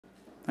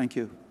Thank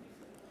you.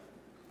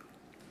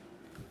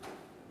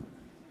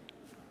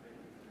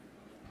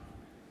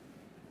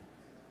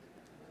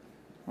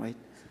 Right.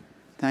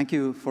 Thank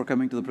you for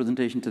coming to the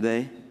presentation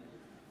today.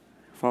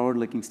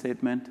 Forward-looking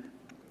statement.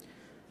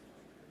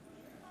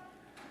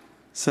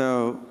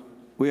 So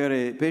we are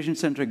a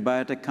patient-centric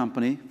biotech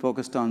company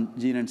focused on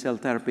gene and cell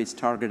therapies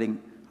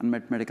targeting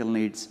unmet medical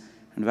needs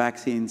and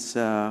vaccines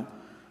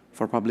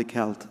for public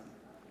health.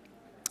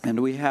 And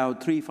we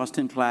have 3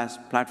 first-in-class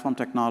platform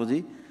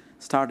technology,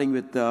 starting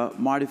with the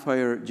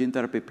modifier gene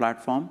therapy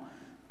platform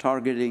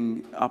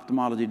targeting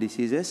ophthalmology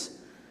diseases,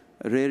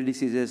 rare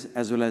diseases,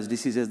 as well as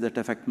diseases that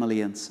affect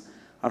millions.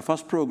 Our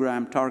first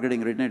program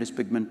targeting retinitis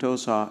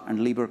pigmentosa and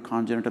Leber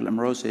congenital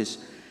amaurosis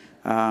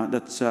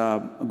that's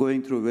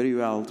going through very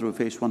well through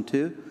phase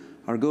 1/2.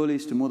 Our goal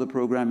is to move the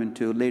program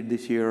into late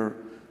this year,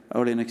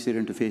 early next year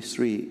into phase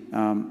 3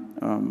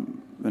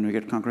 when we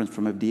get concurrence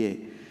from FDA.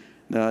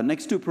 The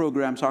next 2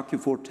 programs,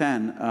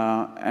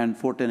 OCU410 and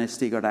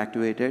 410ST, got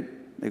activated.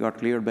 They got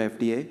cleared by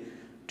FDA.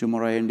 2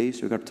 more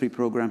INDs. We've got 3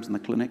 programs in the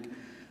clinic.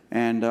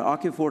 And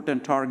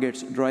OCU410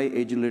 targets dry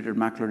age-related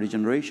macular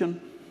degeneration.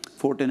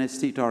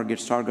 410ST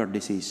targets Stargardt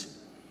disease.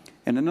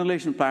 An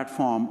inhalation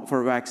platform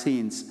for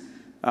vaccines.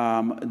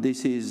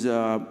 This is,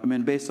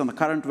 based on the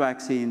current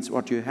vaccines,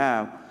 what you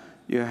have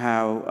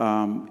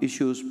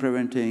issues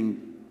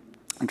preventing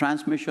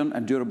transmission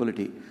and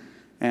durability.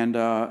 And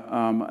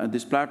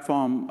this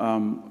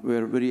platform,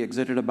 we're very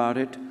excited about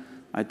it.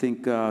 I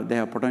think they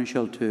have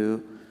potential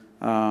to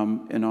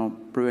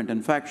prevent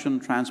infection,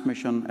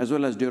 transmission, as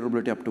well as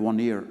durability up to 1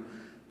 year.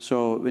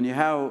 So when you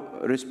have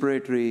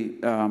respiratory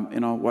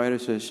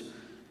viruses,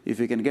 if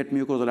you can get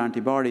mucosal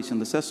antibodies in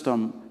the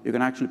system, you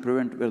can actually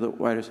prevent where the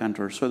virus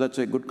enters. So that's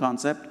a good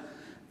concept.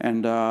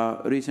 And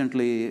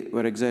recently,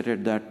 we're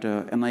excited that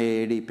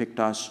NIAID picked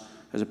us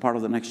as a part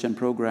of the next-gen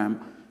program,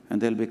 and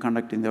they'll be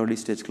conducting the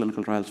early-stage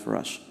clinical trials for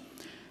us.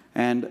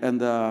 And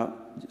the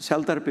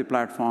cell therapy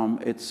platform,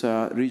 it's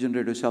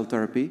regenerative cell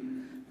therapy.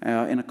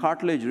 In a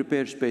cartilage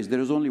repair space, there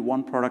is only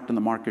 1 product in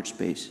the market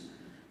space.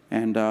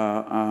 And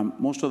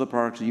most of the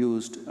products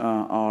used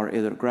are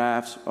either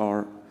grafts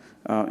or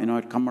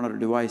combinatory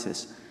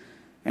devices.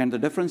 And the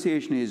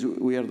differentiation is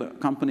we are the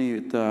company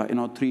with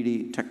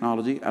 3D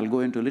technology. I'll go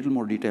into a little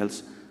more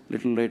details a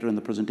little later in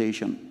the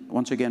presentation.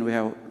 Once again, we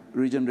have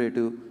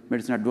regenerative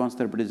medicine advanced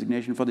therapy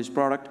designation for this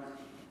product,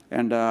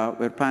 and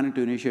we're planning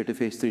to initiate a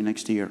phase 3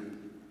 next year.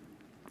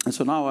 And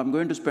so now I'm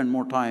going to spend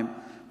more time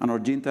on our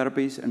gene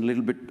therapies and a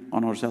little bit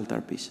on our cell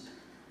therapies.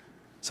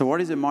 So what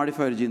is a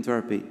modifier gene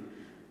therapy?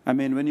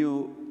 When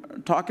you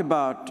talk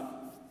about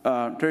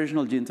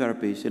traditional gene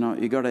therapies,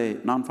 you got a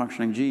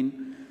non-functioning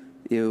gene,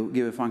 you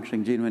give a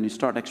functioning gene. When you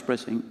start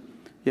expressing,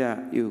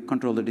 you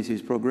control the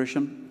disease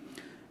progression.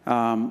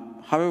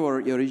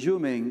 However, you're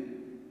assuming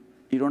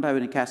you don't have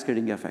any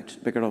cascading effects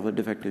because of the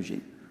defective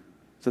gene.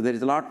 So there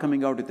is a lot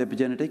coming out with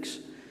epigenetics.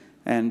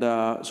 And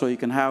so you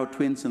can have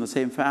twins in the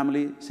same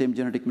family, same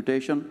genetic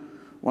mutation.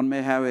 One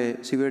may have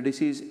a severe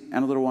disease.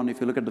 Another one,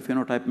 if you look at the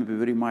phenotype, may be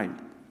very mild.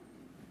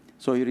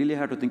 So you really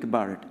have to think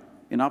about it.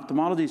 In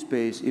ophthalmology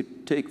space, you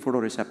take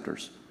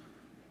photoreceptors.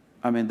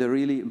 They're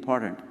really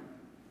important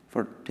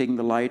for taking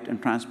the light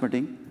and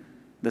transmitting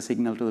the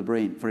signal to the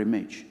brain for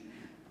image.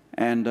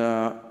 And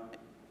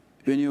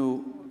when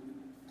you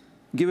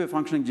give a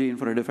functioning gene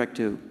for a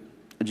defective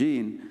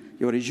gene,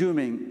 you're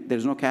assuming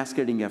there's no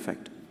cascading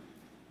effect.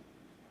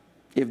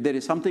 If there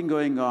is something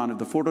going on, if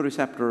the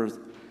photoreceptors,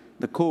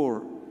 the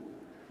core,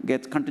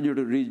 continue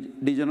to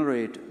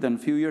degenerate, then a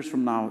few years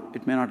from now,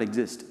 it may not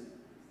exist.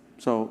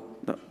 So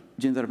the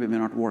gene therapy may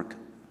not work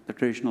the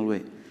traditional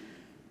way.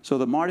 So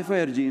the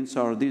modifier genes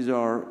these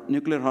are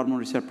nuclear hormone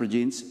receptor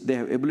genes. They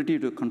have ability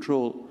to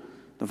control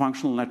the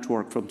functional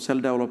network from cell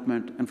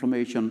development,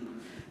 inflammation,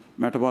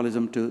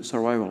 metabolism to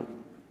survival.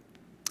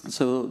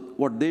 So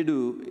what they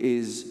do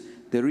is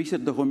they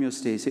reset the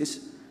homeostasis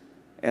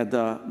at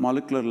the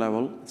molecular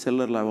level,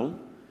 cellular level,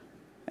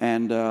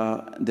 and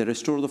they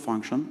restore the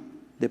function.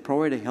 They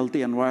provide a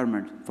healthy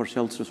environment for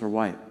cells to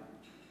survive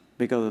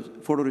because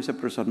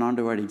photoreceptors are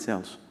non-dividing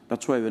cells.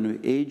 That's why when we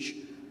age,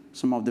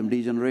 some of them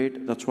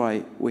degenerate. That's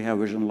why we have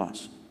vision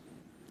loss.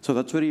 So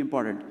that's very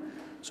important.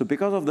 So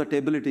because of that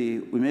ability,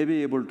 we may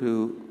be able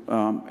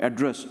to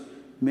address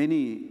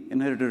many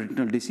inherited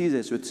retinal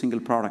diseases with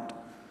single product.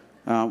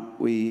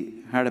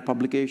 We had a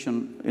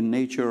publication in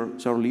Nature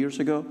several years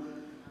ago.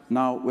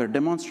 Now we're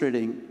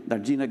demonstrating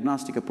that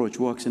gene-agnostic approach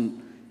works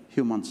in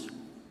humans.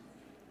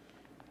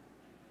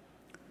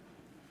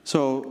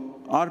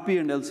 So RP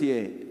and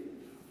LCA,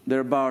 there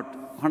are about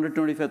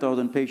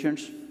 125,000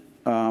 patients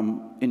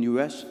in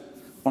US,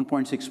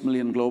 1.6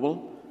 million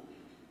global,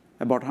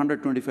 about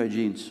 125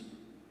 genes.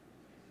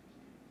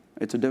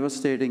 It's a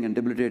devastating and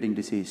debilitating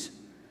disease.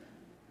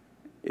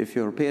 If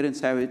your parents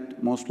have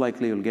it, most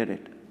likely you'll get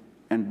it.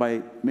 And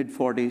by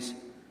mid-40s,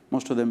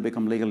 most of them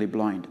become legally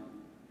blind.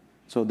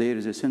 So there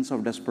is a sense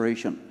of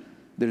desperation.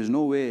 There is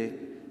no way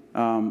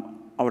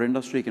our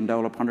industry can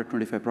develop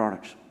 125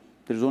 products.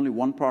 There's only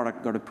 1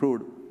 product got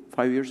approved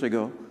 5 years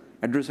ago,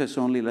 addresses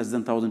only less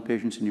than 1,000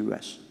 patients in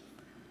US.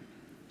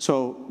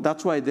 So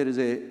that's why there is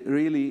a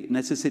really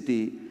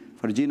necessity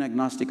for a gene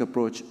agnostic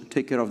approach to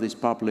take care of this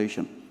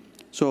population.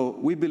 So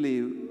we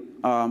believe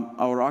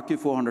our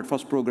OCU400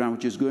 first program,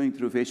 which is going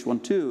through phase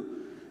 1/2,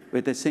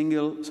 with a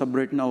single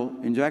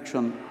subretinal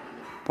injection,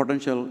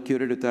 potential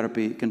curative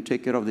therapy can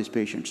take care of these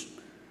patients.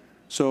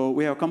 So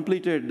we have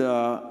completed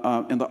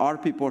in the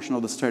RP portion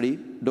of the study,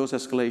 dose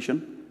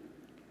escalation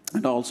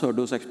and also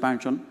dose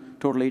expansion,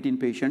 total 18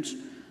 patients.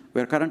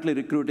 We are currently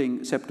recruiting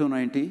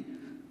CEP290,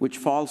 which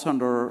falls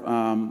under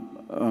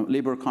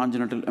Leber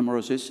congenital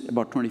amaurosis,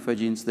 about 25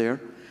 genes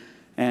there.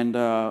 And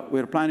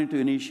we're planning to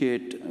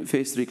initiate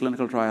phase 3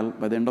 clinical trial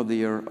by the end of the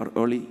year or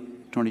early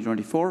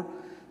 2024,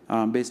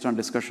 based on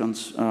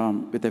discussions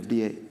with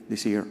FDA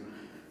this year.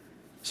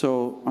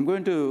 So I'm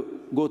going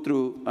to go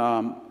through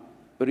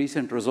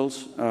recent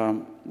results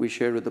we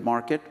shared with the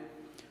market.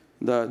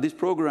 This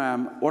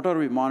program, what are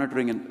we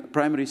monitoring in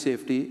primary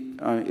safety?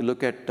 You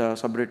look at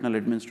subretinal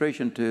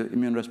administration to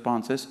immune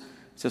responses,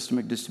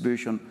 systemic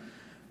distribution.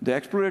 The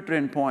exploratory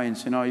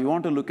endpoints, you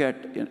want to look at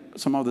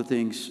some of the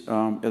things,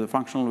 the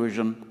functional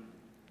vision,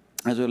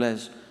 as well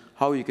as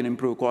how you can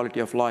improve quality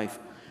of life.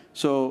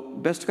 So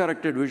best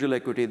corrected visual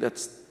acuity,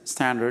 that's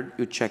standard,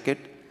 you check it.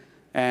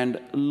 And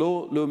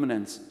low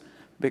luminance,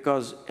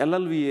 because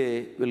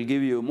LLVA will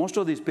give you, most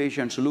of these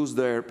patients lose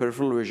their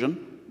peripheral vision,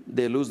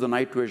 they lose the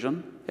night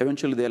vision,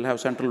 eventually they'll have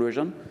central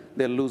vision,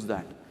 they'll lose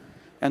that.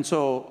 And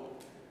so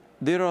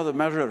there are the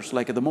measures,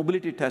 like the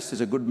mobility test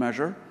is a good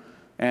measure,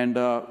 and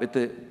with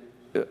the,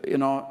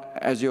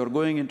 as you're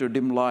going into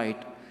dim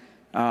light,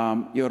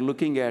 you're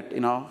looking at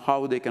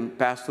how they can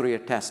pass through a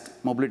test,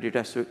 mobility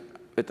test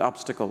with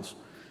obstacles,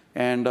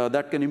 and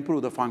that can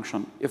improve the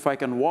function. If I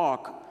can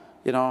walk,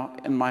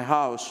 in my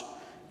house,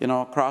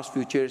 cross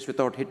few chairs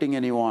without hitting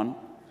anyone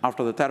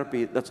after the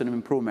therapy, that's an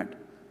improvement.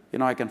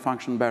 I can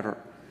function better.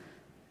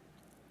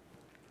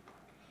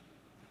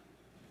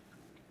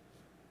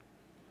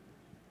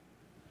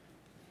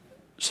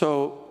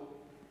 So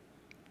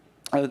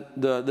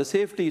the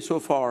safety so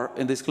far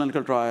in this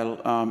clinical trial,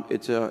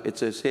 it's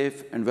a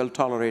safe and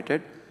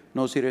well-tolerated,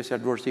 no serious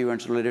adverse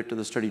events related to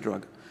the study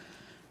drug.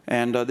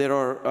 And there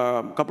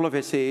are a couple of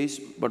SAEs,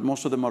 but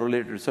most of them are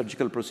related to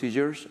surgical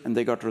procedures, and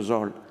they got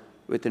resolved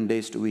within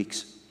days to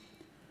weeks.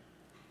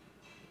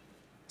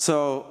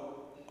 So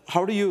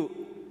how do you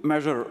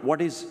measure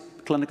what is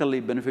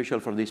clinically beneficial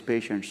for these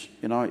patients?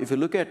 If you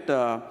look at,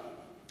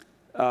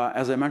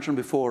 as I mentioned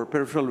before,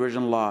 peripheral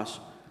vision loss,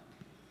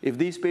 if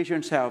these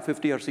patients have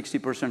 50 or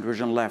 60%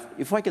 vision left,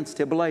 if I can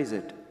stabilize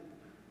it,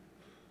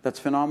 that's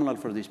phenomenal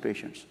for these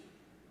patients.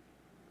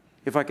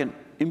 If I can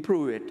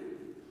improve it,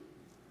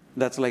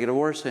 that's like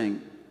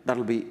reversing,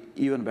 that'll be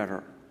even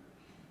better.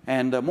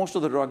 And most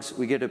of the drugs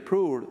we get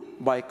approved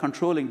by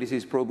controlling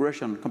disease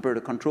progression compared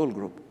to control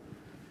group.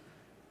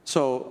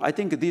 So I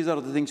think these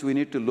are the things we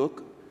need to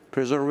look,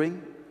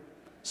 preserving,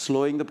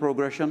 slowing the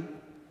progression,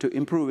 to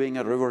improving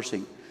and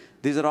reversing.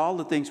 These are all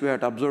the things we have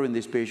to observe in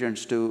these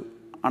patients to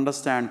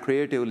understand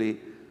creatively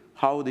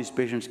how these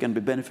patients can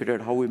be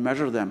benefited, how we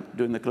measure them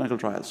during the clinical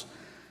trials.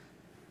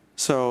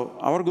 So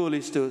our goal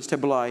is to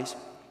stabilize.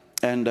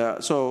 And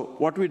so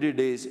what we did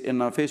is,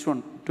 in a phase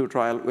 1/2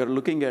 trial, we're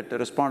looking at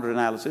responder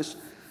analysis.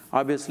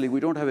 Obviously, we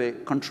don't have a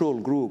control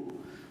group.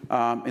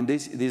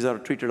 These are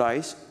treated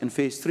eyes. In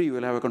phase 3,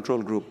 we'll have a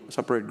control group,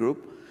 separate group.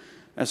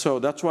 And so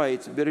that's why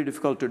it's very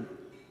difficult to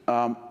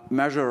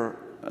measure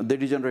the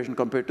degeneration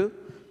compared to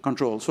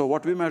control. So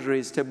what we measure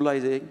is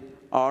stabilizing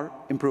or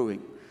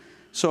improving.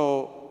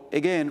 So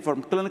again, for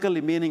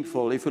clinically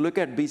meaningful, if you look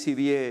at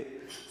BCVA,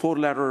 4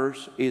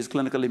 letters is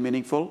clinically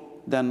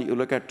meaningful. Then you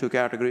look at 2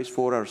 categories,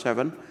 4 or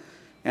 7.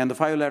 And the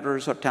 5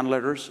 letters or 10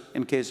 letters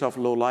in case of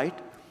low light.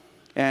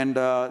 And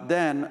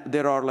then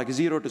there are like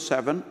 0 to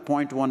 7.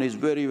 0.1 is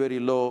very, very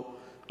low,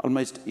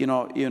 almost,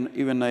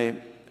 even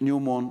a new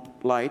moon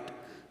light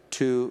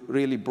to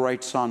really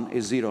bright sun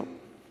is 0.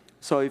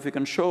 So if you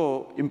can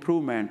show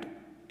improvement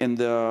in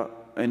the,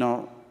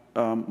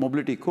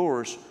 mobility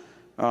course,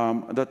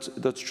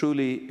 that's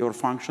truly your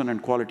function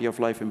and quality of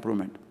life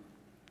improvement.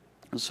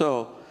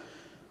 So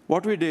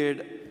what we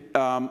did,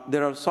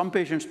 there are some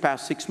patients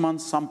past 6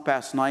 months, some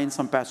past 9,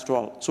 some past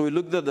 12. So we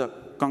looked at the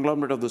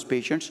conglomerate of those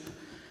patients,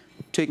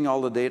 taking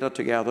all the data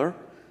together,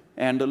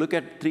 and look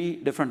at 3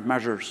 different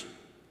measures.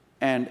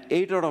 And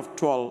 8 out of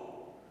 12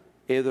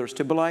 either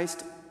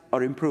stabilized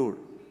or improved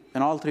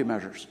in all 3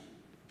 measures.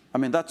 I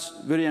mean, that's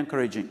very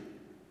encouraging.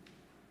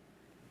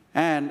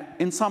 And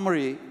in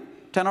summary,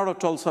 10 out of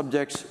 12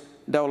 subjects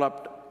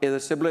developed either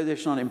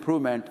stabilization or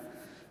improvement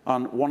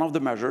on one of the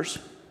measures.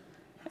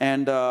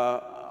 And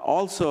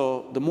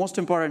also, the most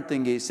important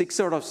thing is 6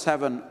 out of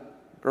 7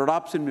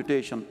 rhodopsin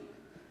mutation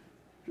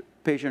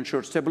patients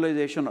showed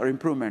stabilization or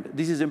improvement.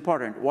 This is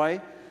important.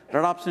 Why?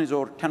 Rhodopsin is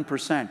over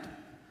 10%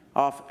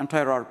 of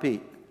entire RP.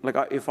 Like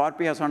if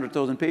RP has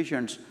 100,000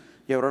 patients,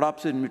 your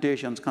rhodopsin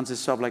mutations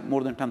consist of like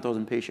more than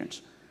 10,000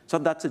 patients. So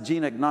that's a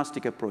gene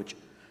agnostic approach.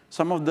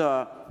 Some of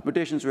the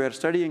mutations we are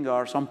studying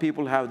are, some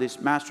people have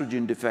this master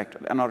gene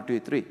defect,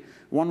 NR2E3.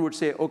 One would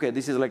say, okay,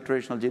 this is like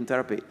traditional gene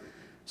therapy.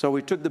 So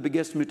we took the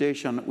biggest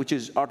mutation, which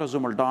is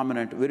autosomal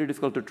dominant, very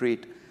difficult to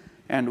treat,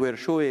 and we're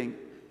showing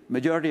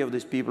majority of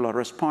these people are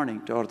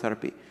responding to our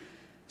therapy.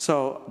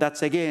 So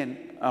that's,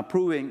 again,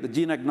 proving the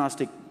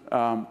gene-agnostic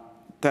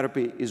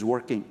therapy is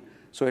working.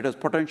 So it has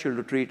potential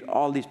to treat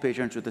all these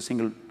patients with a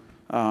single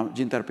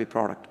gene therapy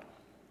product.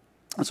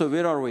 So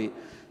where are we?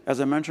 As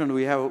I mentioned,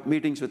 we have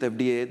meetings with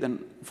FDA.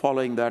 Then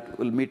following that,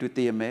 we'll meet with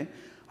EMA.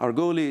 Our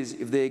goal is,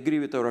 if they agree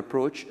with our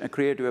approach, a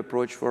creative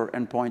approach for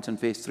endpoints in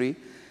phase 3,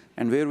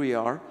 and where we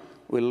are,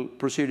 we'll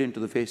proceed into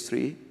the phase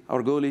 3.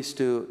 Our goal is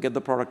to get the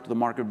product to the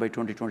market by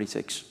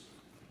 2026,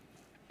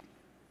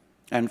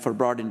 and for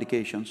broad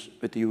indications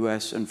with the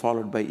US, and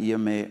followed by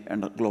EMA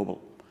and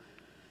global.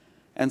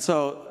 And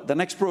so the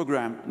next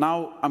program,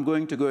 now I'm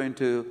going to go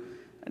into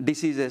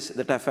diseases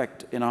that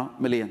affect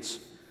millions,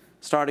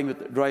 starting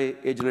with dry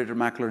age-related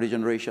macular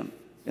degeneration.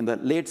 In the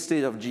late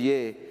stage of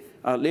GA,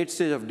 late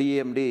stage of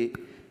DMD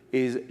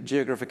is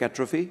geographic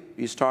atrophy.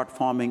 You start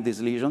forming these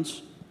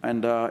lesions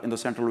and in the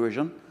central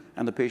vision,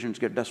 and the patients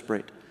get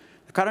desperate.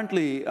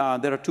 Currently,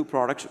 there are 2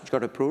 products which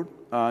got approved.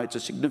 It's a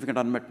significant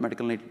unmet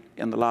medical need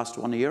in the last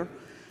 1 year.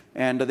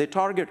 And they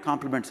target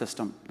complement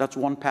system. That's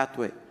one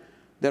pathway.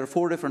 There are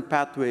 4 different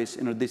pathways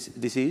in this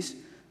disease,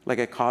 like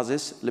a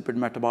causes, lipid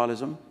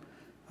metabolism,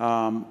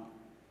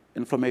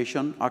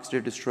 inflammation,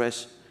 oxidative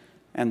stress,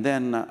 and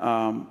then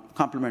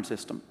complement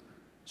system.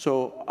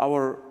 So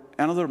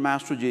another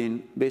master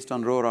gene based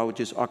on RORA,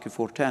 which is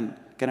OCU410,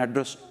 can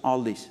address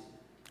all these,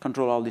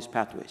 control all these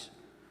pathways.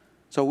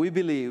 So we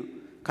believe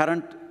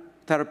current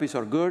therapies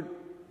are good.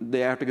 They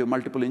have to give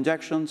multiple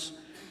injections.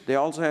 They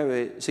also have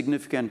a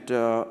significant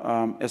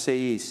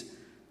SAEs.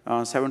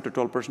 7 to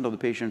 12% of the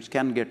patients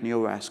can get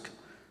neovasc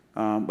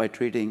by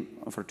treating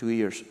for 2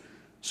 years.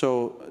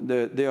 So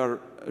they are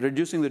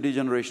reducing the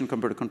degeneration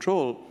compared to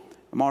control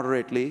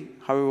moderately.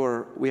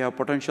 However, we have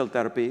potential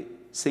therapy,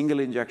 single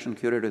injection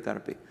curative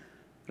therapy,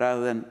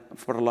 rather than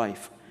for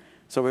life.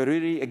 So we're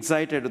really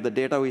excited with the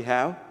data we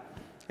have.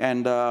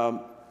 And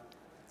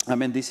I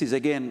mean, this is,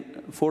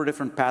 again, 4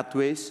 different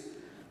pathways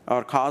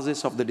or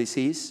causes of the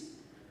disease.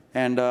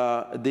 And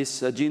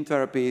this gene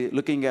therapy,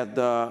 looking at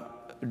the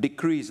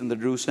decrease in the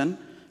drusen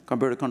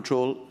compared to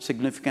control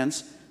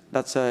significance,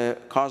 that's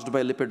caused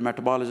by lipid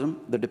metabolism,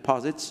 the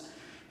deposits.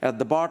 At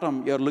the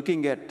bottom, you're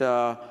looking at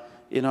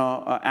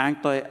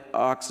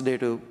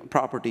antioxidative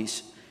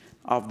properties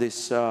of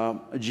this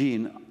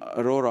gene,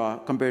 RORA,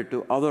 compared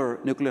to other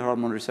nuclear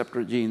hormone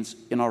receptor genes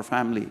in our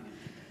family.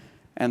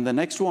 And the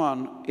next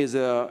one is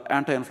an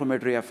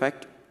anti-inflammatory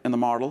effect in the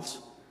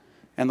models.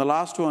 And the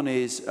last one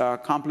is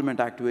complement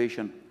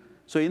activation.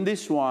 So in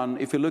this one,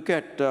 if you look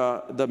at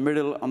the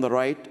middle on the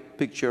right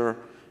picture,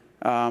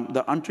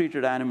 the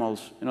untreated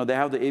animals, they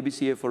have the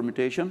ABCA4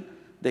 mutation.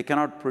 They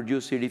cannot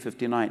produce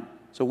CD59.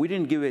 So we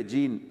didn't give a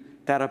gene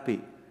therapy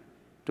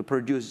to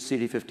produce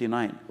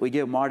CD59. We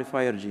gave a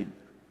modifier gene,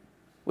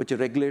 which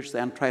regulates the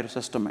entire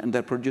system, and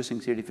they're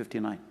producing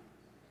CD59.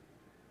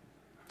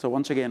 So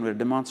once again, we're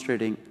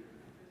demonstrating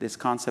this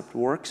concept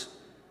works.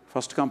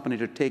 First company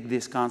to take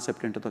this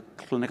concept into the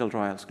clinical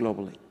trials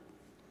globally.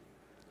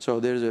 So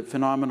there's a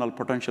phenomenal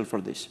potential for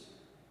this.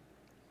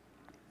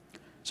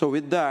 So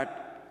with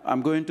that,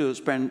 I'm going to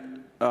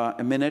spend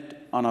a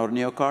minute on our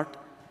NeoCart.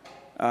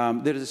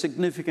 There is a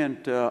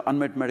significant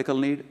unmet medical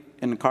need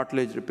in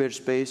cartilage repair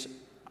space.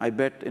 I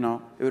bet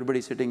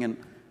everybody sitting in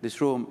this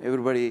room,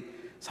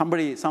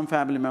 some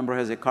family member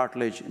has a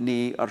cartilage,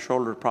 knee, or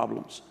shoulder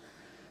problems.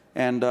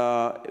 And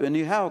when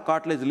you have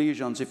cartilage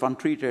lesions, if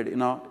untreated,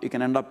 you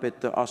can end up with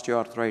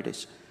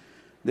osteoarthritis.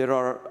 There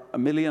are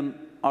 1 million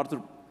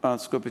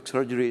arthroscopic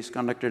surgeries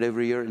conducted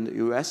every year in the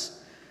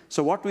US.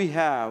 So what we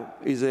have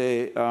is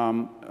the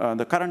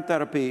current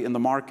therapy in the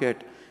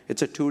market.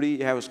 It's a 2D.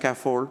 You have a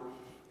scaffold.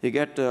 You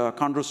get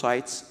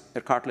chondrocytes,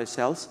 cartilage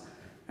cells,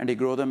 and you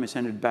grow them, you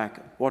send it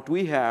back. What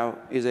we have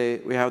is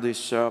we have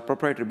these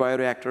proprietary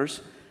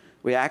bioreactors.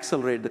 We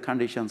accelerate the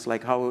conditions,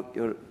 like how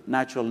your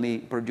natural knee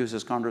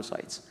produces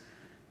chondrocytes.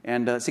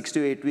 And 6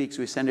 to 8 weeks,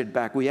 we send it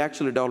back. We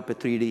actually develop a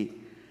 3D.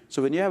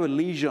 So when you have a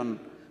lesion,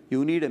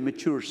 you need a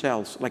mature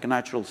cells, like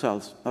natural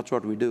cells. That's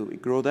what we do. We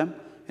grow them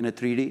in a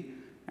 3D,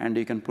 and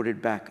you can put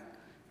it back.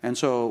 And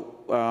so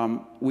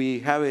we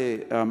have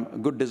a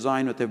good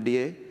design with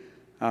FDA.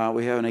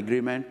 We have an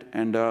agreement.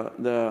 And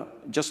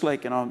just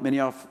like many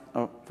of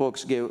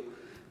folks gave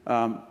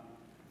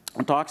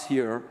talks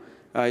here,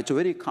 it's a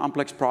very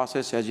complex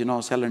process, as you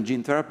know, cell and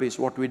gene therapies.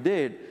 What we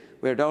did,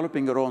 we're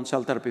developing our own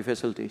cell therapy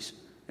facilities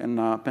in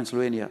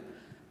Pennsylvania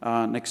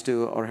next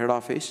to our head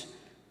office.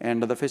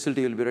 And the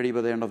facility will be ready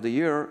by the end of the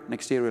year.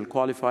 Next year, we'll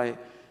qualify,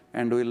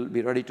 and we'll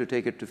be ready to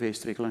take it to phase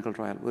 3 clinical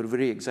trial. We're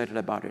very excited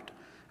about it.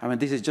 I mean,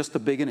 this is just the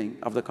beginning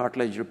of the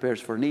cartilage repairs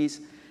for knees,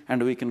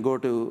 and we can go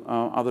to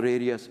other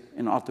areas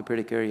in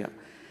orthopedic area.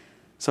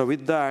 So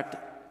with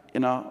that,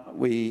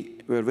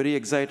 we're very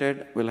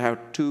excited. We'll have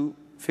 2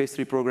 phase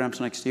 3 programs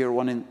next year,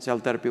 1 in cell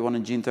therapy, 1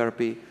 in gene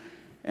therapy.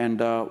 And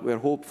we're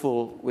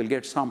hopeful we'll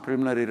get some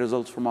preliminary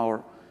results from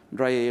our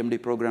dry AMD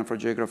program for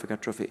geographic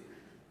atrophy.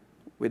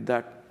 With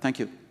that, thank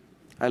you.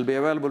 I'll be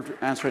available to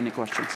answer any questions.